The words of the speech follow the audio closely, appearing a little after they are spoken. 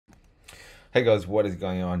Hey guys, what is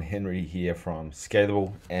going on? Henry here from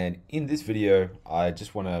Scalable, and in this video I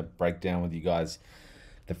just want to break down with you guys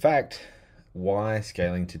the fact why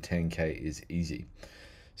scaling to 10k is easy.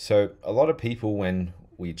 So a lot of people, when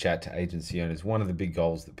we chat to agency owners, one of the big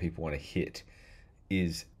goals that people want to hit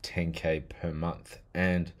is 10k per month.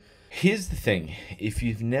 And here's the thing, if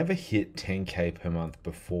you've never hit 10k per month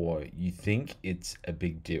before, you think it's a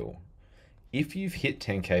big deal. If you've hit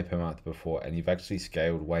 10k per month before and you've actually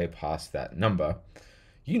scaled way past that number,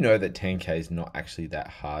 you know that 10k is not actually that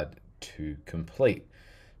hard to complete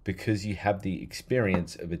because you have the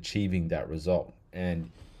experience of achieving that result,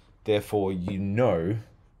 and therefore you know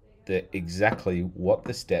that exactly what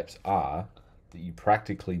the steps are that you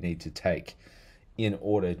practically need to take in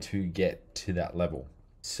order to get to that level.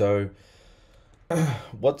 So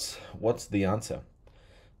what's the answer?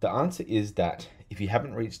 The answer is that if you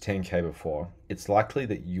haven't reached 10k before, it's likely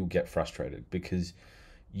that you'll get frustrated because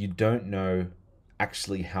you don't know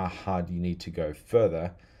actually how hard you need to go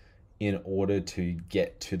further in order to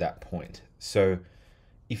get to that point. So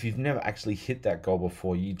if you've never actually hit that goal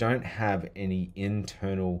before, you don't have any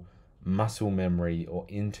internal muscle memory or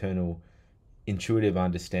internal intuitive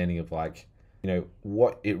understanding of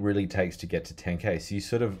what it really takes to get to 10k. So you're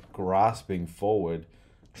sort of grasping forward,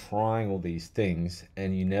 trying all these things,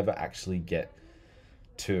 and you never actually get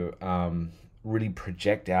to really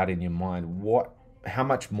project out in your mind how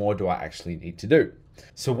much more do I actually need to do.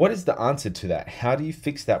 So what is the answer to that? How do you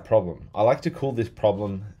fix that problem? I like to call this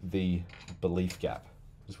problem the belief gap.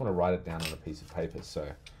 I just want to write it down on a piece of paper so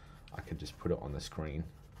I could just put it on the screen.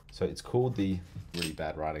 So it's called really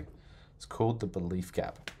bad writing, it's called the belief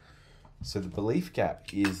gap. So the belief gap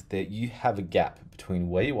is that you have a gap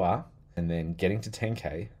between where you are and then getting to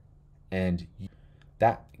 10k, and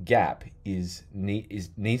that gap needs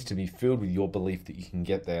to be filled with your belief that you can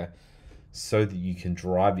get there so that you can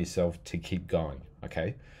drive yourself to keep going.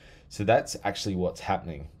 Okay, so that's actually what's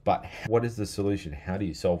happening. But what is the solution? How do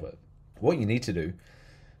you solve it? What you need to do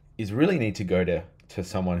is really need to go to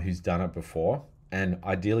someone who's done it before, and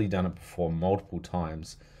ideally done it before multiple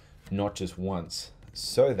times, not just once,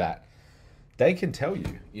 so that they can tell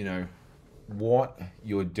you, what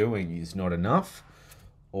you're doing is not enough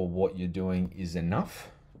or what you're doing is enough,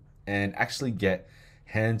 and actually get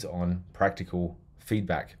hands-on practical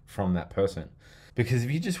feedback from that person. Because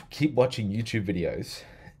if you just keep watching YouTube videos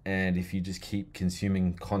and if you just keep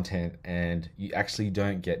consuming content and you actually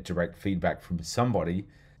don't get direct feedback from somebody,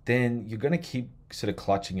 then you're going to keep sort of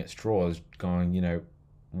clutching at straws going,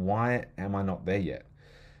 why am I not there yet?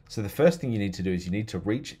 So the first thing you need to do is you need to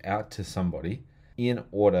reach out to somebody in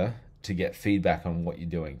order to get feedback on what you're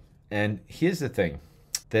doing. And here's the thing,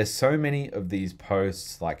 there's so many of these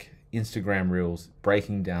posts like Instagram reels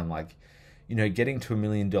breaking down getting to $1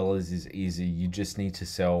 million is easy. You just need to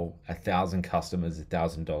sell 1,000 customers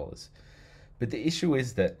 $1,000. But the issue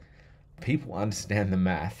is that people understand the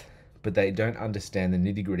math, but they don't understand the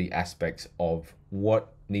nitty-gritty aspects of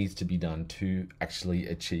what needs to be done to actually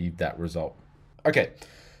achieve that result. Okay,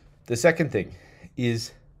 the second thing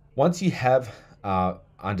is, once you have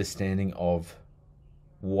understanding of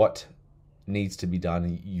what needs to be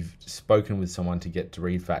done, you've spoken with someone to get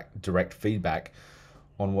direct feedback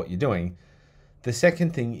on what you're doing, the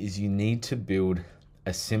second thing is you need to build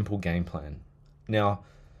a simple game plan. Now,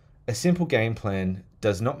 a simple game plan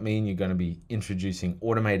does not mean you're going to be introducing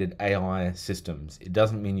automated AI systems. It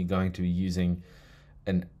doesn't mean you're going to be using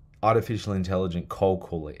an artificial intelligent cold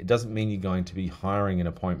caller. It doesn't mean you're going to be hiring an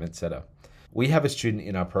appointment setter. We have a student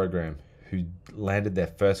in our program who landed their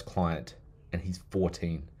first client, and he's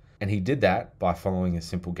 14. And he did that by following a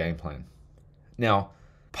simple game plan. Now,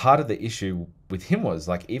 part of the issue with him was,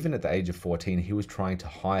 even at the age of 14, he was trying to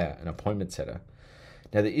hire an appointment setter.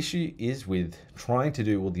 Now, the issue is with trying to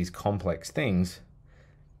do all these complex things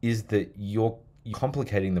is that you're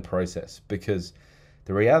complicating the process, because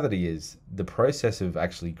the reality is the process of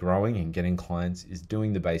actually growing and getting clients is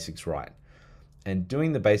doing the basics right. And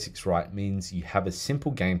doing the basics right means you have a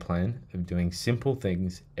simple game plan of doing simple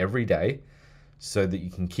things every day so that you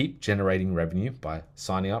can keep generating revenue by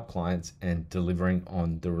signing up clients and delivering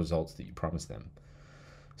on the results that you promise them.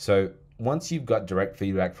 So once you've got direct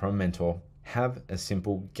feedback from a mentor, have a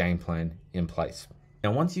simple game plan in place.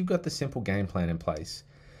 Now, once you've got the simple game plan in place,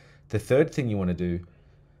 the third thing you want to do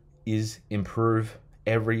is improve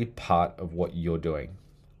every part of what you're doing.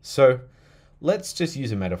 So let's just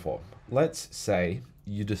use a metaphor. Let's say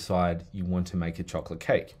you decide you want to make a chocolate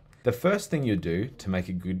cake. The first thing you do to make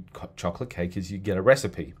a good chocolate cake is you get a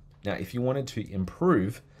recipe. Now, if you wanted to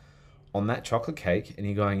improve on that chocolate cake and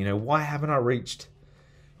you're going, why haven't I reached,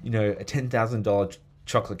 a $10,000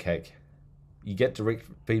 chocolate cake? You get direct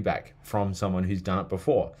feedback from someone who's done it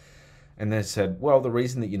before. And they said, well, the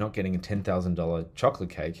reason that you're not getting a $10,000 chocolate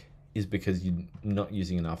cake is because you're not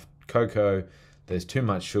using enough cocoa, there's too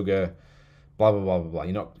much sugar, blah, blah, blah, blah, blah.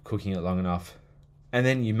 You're not cooking it long enough. And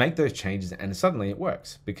then you make those changes and suddenly it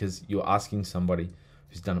works because you're asking somebody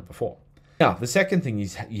who's done it before. Now, the second thing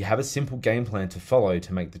is you have a simple game plan to follow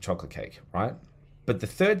to make the chocolate cake, right? But the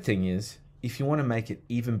third thing is, if you want to make it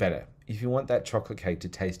even better, if you want that chocolate cake to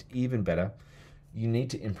taste even better, you need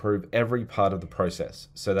to improve every part of the process.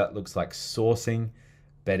 So that looks like sourcing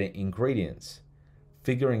better ingredients,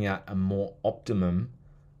 figuring out a more optimum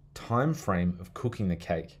time frame of cooking the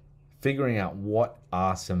cake, figuring out what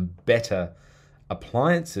are some better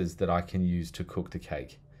appliances that I can use to cook the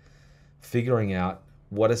cake, figuring out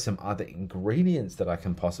what are some other ingredients that I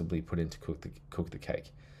can possibly put in to cook the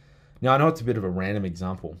cake. Now, I know it's a bit of a random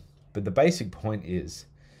example, but the basic point is,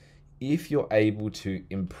 if you're able to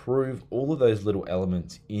improve all of those little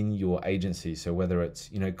elements in your agency, so whether it's,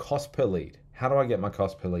 cost per lead, how do I get my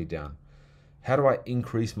cost per lead down? How do I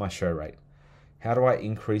increase my show rate? How do I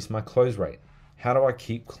increase my close rate? How do I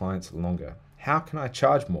keep clients longer? How can I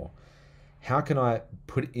charge more? How can I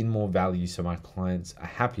put in more value so my clients are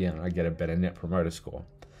happier and I get a better net promoter score?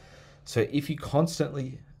 So if you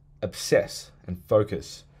constantly obsess and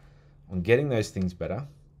focus on getting those things better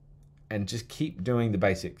and just keep doing the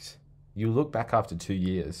basics, you look back after 2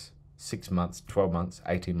 years, 6 months, 12 months,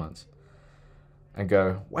 18 months, and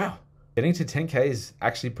go, wow, getting to 10K is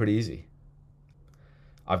actually pretty easy.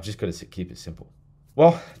 I've just got to keep it simple.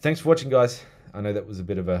 Well, thanks for watching, guys. I know that was a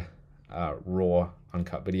bit of a raw,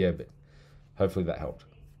 uncut video, but hopefully that helped.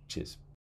 Cheers.